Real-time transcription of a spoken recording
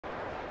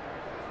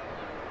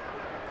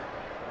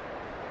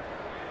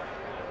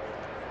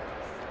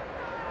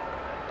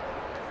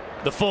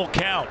The full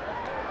count.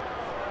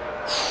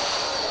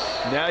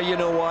 Now you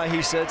know why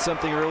he said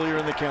something earlier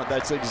in the count.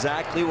 That's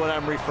exactly what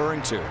I'm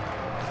referring to.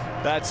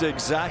 That's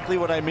exactly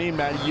what I mean,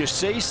 man. You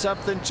say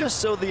something just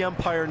so the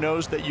umpire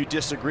knows that you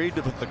disagreed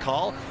with the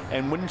call,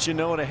 and wouldn't you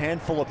know it, a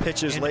handful of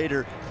pitches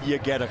later, you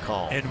get a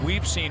call. And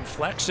we've seen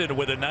Flexen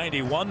with a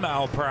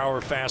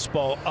 91-mile-per-hour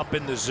fastball up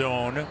in the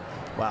zone.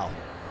 Wow.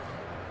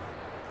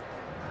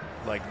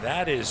 Like,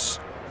 that is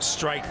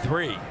strike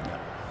 3.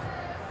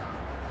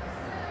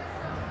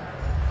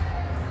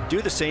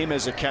 Do the same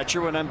as a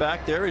catcher when I'm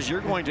back there, is you're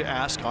going to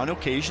ask on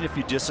occasion if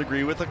you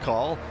disagree with a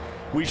call.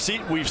 We've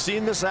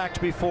seen this act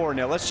before.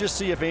 Now let's just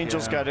see if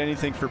Angel's got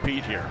anything for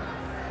Pete here.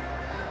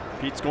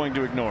 Pete's going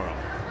to ignore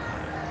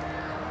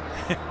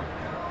him.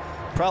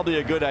 Probably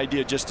a good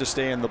idea just to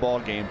stay in the ball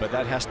game, but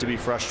that has to be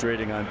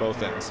frustrating on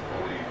both ends.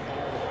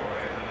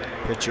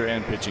 Pitcher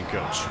and pitching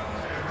coach.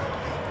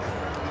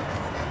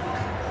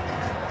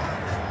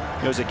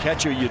 As a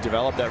catcher, you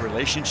develop that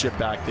relationship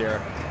back there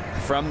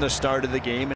from the start of the game.